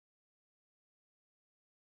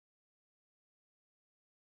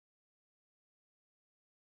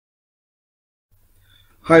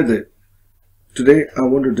Hi there. Today I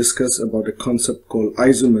want to discuss about a concept called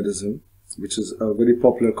isomerism, which is a very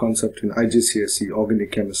popular concept in Igcse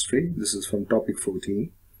organic chemistry. This is from topic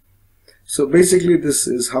 14. So basically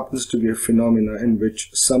happens to be a phenomena in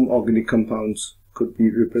which some organic compounds could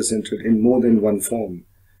be represented in more than one form.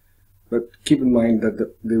 But keep in mind that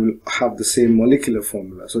they will have the same molecular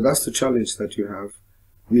formula. So that's the challenge that you have.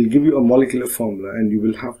 We'll give you a molecular formula and you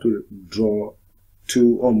will have to draw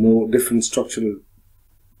two or more different structural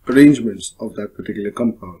arrangements of that particular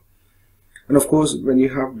compound. And of course, when you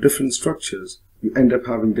have different structures, you end up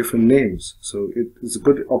having different names. So it is a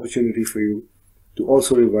good opportunity for you to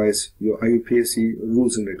also revise your IUPAC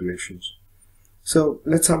rules and regulations. So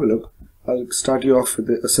let's have a look. I'll start you off with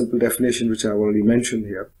a simple definition which I've already mentioned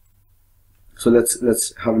here. So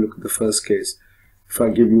let's have a look at the first case. If I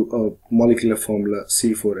give you a molecular formula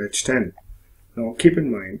C4H10. Now keep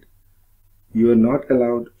in mind, you are not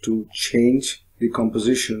allowed to change the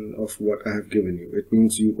composition of what I have given you. It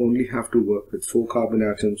means you only have to work with 4 carbon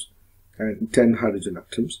atoms and 10 hydrogen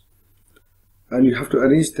atoms. And you have to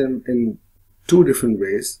arrange them in 2 different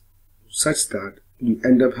ways such that you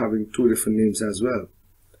end up having 2 different names as well.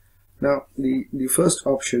 Now, the first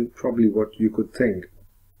option, probably what you could think,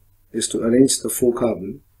 is to arrange the 4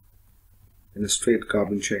 carbon in a straight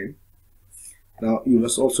carbon chain. Now, you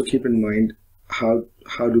must also keep in mind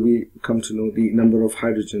how do we come to know the number of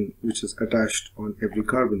hydrogen which is attached on every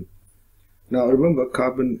carbon. Now remember,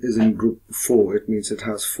 carbon is in group 4. It means it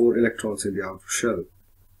has 4 electrons in the outer shell.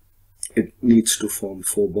 It needs to form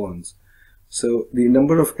 4 bonds. So the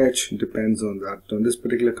number of H depends on that. On this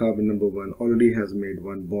particular carbon, number 1 already has made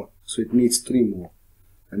 1 bond, so it needs 3 more,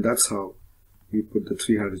 and that's how we put the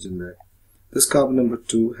 3 hydrogen there. This carbon number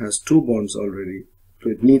 2 has 2 bonds already, so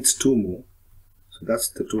it needs 2 more, so that's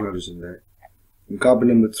the 2 hydrogen there. In carbon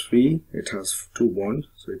number 3, it has 2 bonds,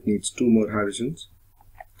 so it needs 2 more hydrogens.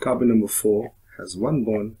 Carbon number 4 has 1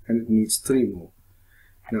 bond and it needs 3 more.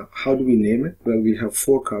 Now, how do we name it? Well, we have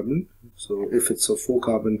 4 carbon, so if it's a 4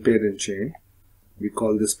 carbon parent chain, we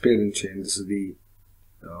call this parent chain. This is the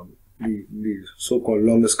so-called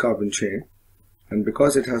longest carbon chain, and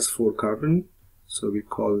because it has 4 carbon, so we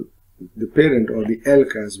call the parent, or the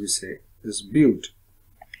alk as we say, is but.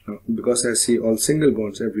 Now, because I see all single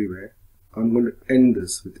bonds everywhere, I'm going to end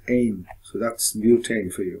this with ane, so that's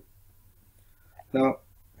butane for you. Now,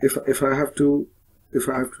 if I have to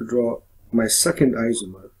draw my second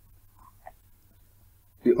isomer,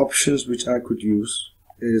 the options which I could use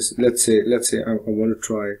is, let's say I want to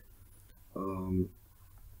try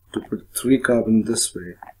to put 3 carbon this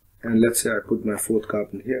way, and let's say I put my 4th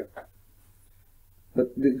carbon here.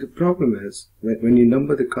 But the problem is, when you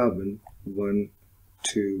number the carbon 1,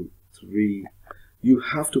 2, 3, you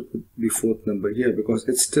have to put the 4th number here because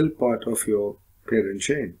it's still part of your parent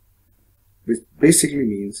chain, which basically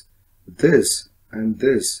means this and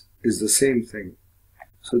this is the same thing.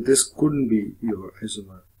 So this couldn't be your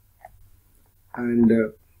isomer. And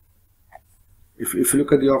if you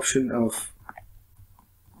look at the option of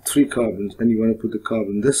 3 carbons and you want to put the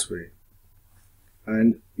carbon this way,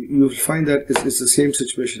 and you'll find that it's the same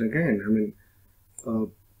situation again. I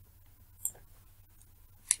mean,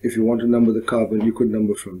 if you want to number the carbon, you could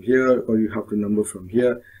number from here, or you have to number from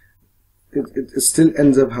here. It still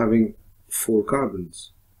ends up having 4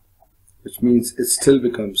 carbons, which means it still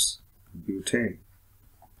becomes butane.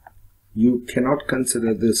 You cannot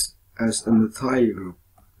consider this as a methyl group.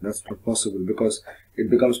 That's not possible because it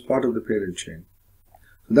becomes part of the parent chain.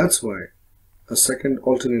 So that's why a second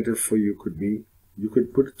alternative for you could be, you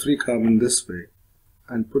could put 3 carbon this way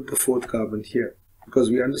and put the 4th carbon here, because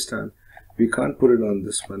we understand we can't put it on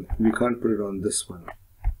this one, we can't put it on this one.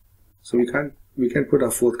 So we can put our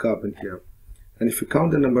 4th carbon here. And if you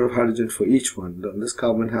count the number of hydrogen for each one, then this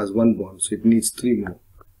carbon has 1 bond, so it needs 3 more.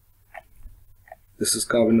 This is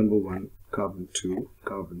carbon number 1, carbon 2,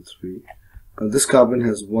 carbon 3. Now this carbon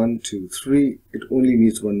has 1, 2, 3. It only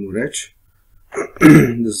needs 1 more H.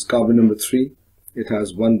 This is carbon number 3. It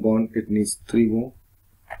has 1 bond. It needs 3 more.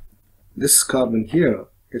 This carbon here,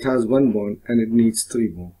 it has 1 bond and it needs 3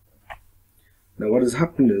 more. Now what has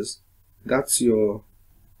happened is, that's the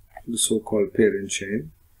so-called parent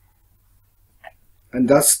chain, and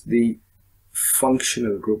that's the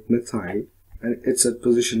functional group methyl, and it's at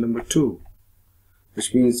position number 2,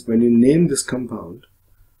 which means when you name this compound,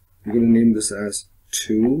 you're going to name this as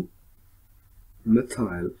 2-methyl.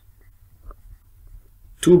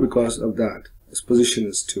 2 because of that, its position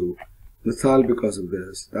is 2. Methyl because of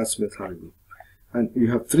this, that's methyl group. And you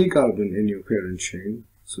have 3 carbon in your parent chain,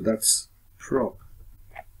 so that's prop.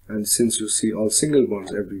 And since you see all single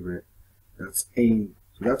bonds everywhere, that's ane.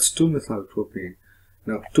 So that's 2-methylpropane.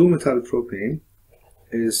 Now 2-methylpropane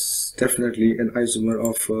is definitely an isomer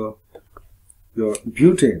of your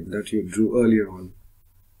butane that you drew earlier on.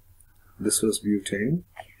 This was butane.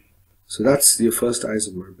 So that's your first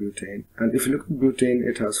isomer, butane. And if you look at butane,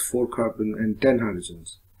 it has 4 carbon and 10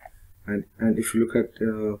 hydrogens. And if you look at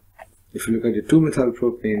your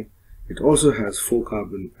 2-methylpropane, it also has 4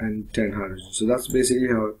 carbon and 10 hydrogens. So that's basically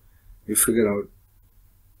how you figure out.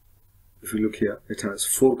 If you look here, it has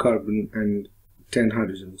 4 carbon and 10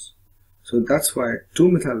 hydrogens. So that's why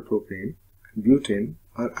 2-methylpropane and butane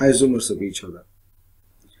are isomers of each other.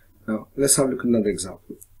 Now let's have a look at another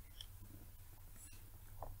example.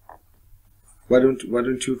 Why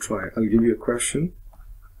don't you try? I'll give you a question,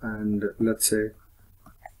 and let's say,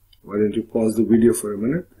 why don't you pause the video for a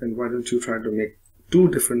minute, and why don't you try to make 2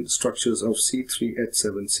 different structures of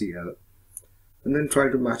C3H7Cl, and then try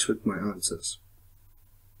to match with my answers.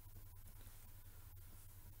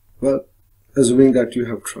 Well, assuming that you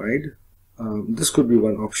have tried, this could be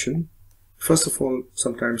one option. First of all,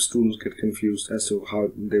 sometimes students get confused as to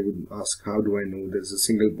how they would ask, how do I know there's a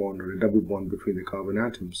single bond or a double bond between the carbon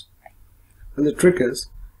atoms? And the trick is,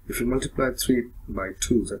 if you multiply 3 by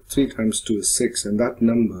 2, that 3 times 2 is 6, and that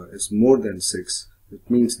number is more than 6, it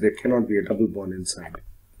means there cannot be a double bond inside.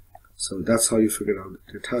 So that's how you figure out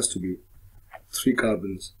that it has to be 3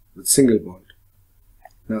 carbons with single bond.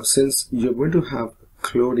 Now, since you're going to have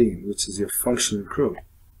chlorine, which is your functional group,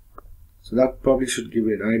 so that probably should give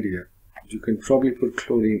you an idea. You can probably put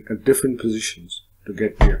chlorine at different positions to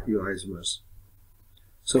get your isomers.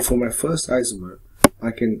 So for my first isomer,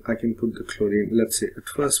 I can put the chlorine, let's say, at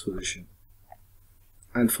first position.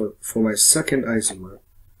 And for my second isomer,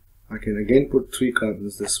 I can again put 3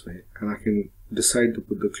 carbons this way, and I can decide to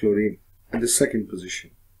put the chlorine at the second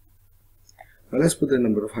position. Now let's put the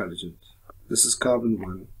number of hydrogens. This is carbon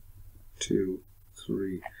 1, 2,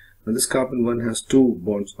 3. Now this carbon 1 has 2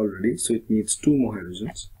 bonds already, so it needs 2 more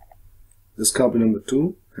hydrogens. This carbon number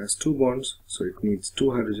 2 has 2 bonds, so it needs 2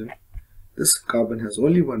 hydrogens. This carbon has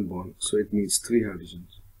only 1 bond, so it needs 3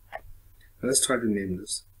 hydrogens. Now let's try to name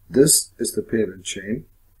this. This is the parent chain.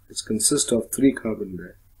 It consists of 3 carbon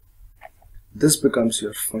there. This becomes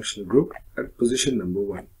your functional group at position number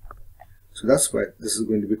 1. So that's why this is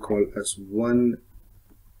going to be called as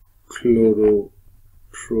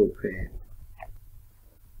 1-chloropropane.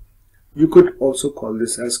 You could also call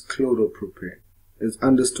this as chloropropane. It's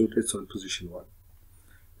understood it's on position 1.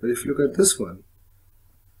 But if you look at this one,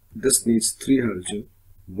 this needs 3 hydrogen,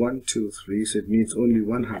 1, 2, 3, so it needs only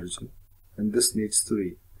 1 hydrogen, and this needs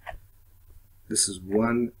 3. This is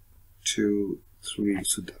 1, 2, 3.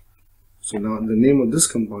 So now the name of this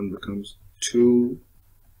compound becomes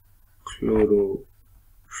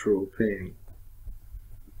 2-chloropropane.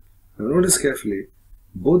 Now notice carefully,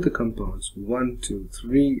 both the compounds 1, 2,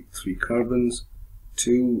 3, 3 carbons,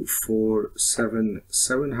 2, 4, 7,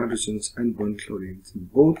 7 hydrogens and 1 chlorine.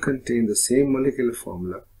 Both contain the same molecular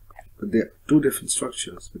formula, but they are 2 different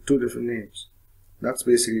structures with 2 different names. That's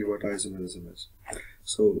basically what isomerism is.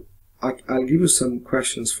 So I'll give you some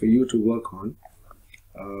questions for you to work on,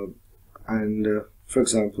 for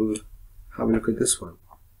example, have a look at this one.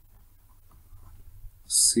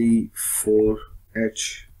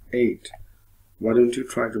 C4H8. Why don't you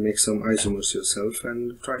try to make some isomers yourself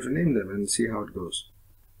and try to name them and see how it goes.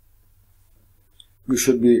 You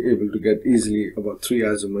should be able to get easily about 3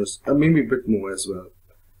 isomers, or maybe a bit more as well.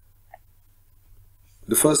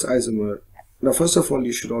 The first isomer, now first of all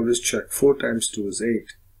you should always check 4 times 2 is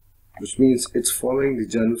 8, which means it's following the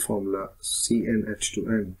general formula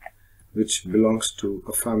CnH2n, which belongs to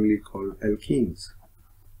a family called alkenes.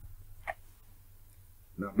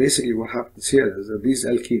 Now basically what happens here is that these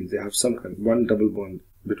alkenes, they have some kind, one double bond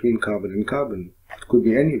between carbon and carbon. It could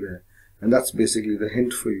be anywhere, and that's basically the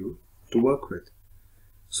hint for you to work with.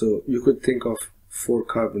 So you could think of 4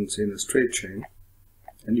 carbons in a straight chain,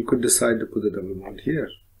 and you could decide to put the double bond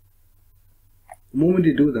here. The moment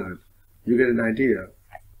you do that, you get an idea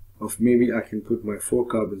of maybe I can put my 4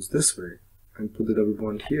 carbons this way and put the double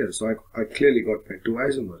bond here. So I clearly got my 2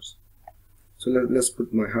 isomers. So let's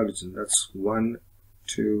put my hydrogen. That's 1,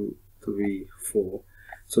 2, 3, 4.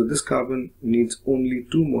 So this carbon needs only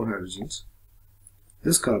 2 more hydrogens.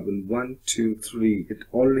 This carbon, 1, 2, 3, it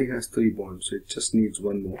already has 3 bonds, so it just needs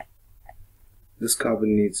 1 more. This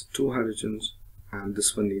carbon needs 2 hydrogens, and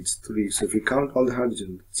this one needs 3. So if we count all the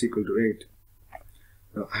hydrogens, it's equal to 8.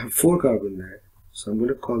 Now I have 4 carbon there, so I'm going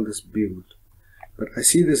to call this bute. But I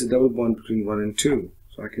see there's a double bond between 1 and 2,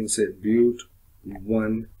 so I can say bute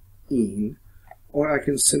 1-ene, or I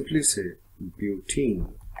can simply say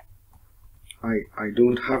butene. I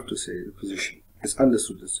don't have to say the position. It's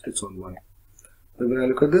understood, it's on 1. Then when I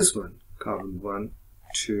look at this one, carbon 1,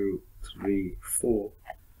 2, 3, 4.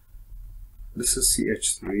 This is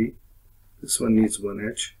CH3. This one needs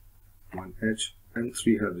 1H, and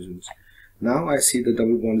 3 hydrogens. Now I see the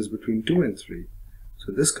double bond is between 2 and 3.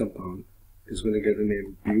 So this compound is going to get the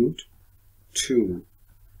name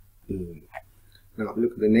but2ene. Now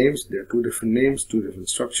look at the names. There are two different names, two different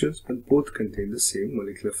structures, and both contain the same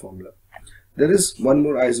molecular formula. There is one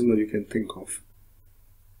more isomer you can think of.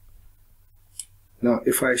 Now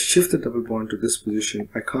if I shift the double bond to this position,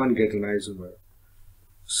 I can't get an isomer.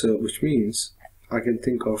 So which means I can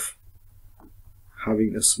think of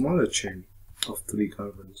having a smaller chain of 3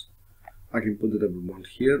 carbons. I can put the double bond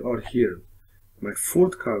here or here. My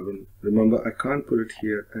 4th carbon, remember I can't put it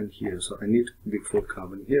here and here, so I need the 4th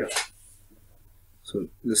carbon here. So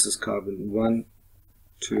this is carbon 1,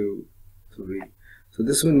 2, 3. So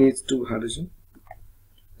this one needs 2 hydrogen.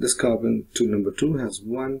 This carbon to number 2 has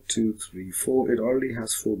 1, 2, 3, 4. It already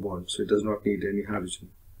has 4 bonds, so it does not need any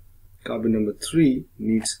hydrogen. Carbon number 3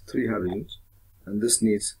 needs 3 hydrogens, and this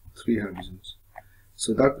needs 3 hydrogens.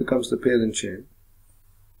 So that becomes the parent chain.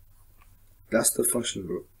 That's the functional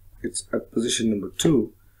group. It's at position number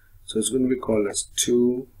 2, so it's going to be called as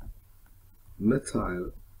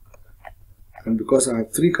 2-methyl. And because I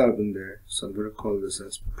have 3 carbon there, so I'm going to call this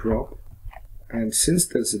as prop. And since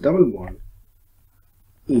there's a double bond,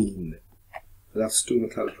 ene. That's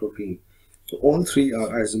 2-methylpropene. So all 3 are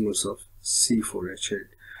isomers of C4H8.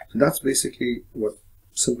 So that's basically what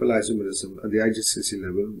simple isomerism at the IGCSE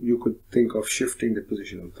level. You could think of shifting the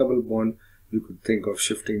position of double bond. You could think of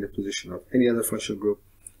shifting the position of any other functional group.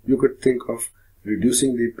 You could think of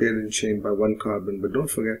reducing the parent chain by 1 carbon, but don't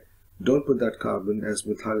forget, don't put that carbon as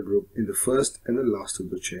methyl group in the first and the last of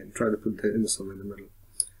the chain. Try to put that in somewhere in the middle.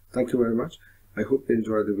 Thank you very much. I hope you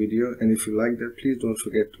enjoyed the video, and if you liked it, please don't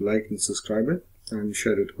forget to like and subscribe it and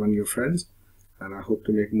share it among your friends. And I hope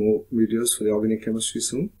to make more videos for the organic chemistry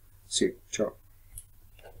soon. See you. Ciao.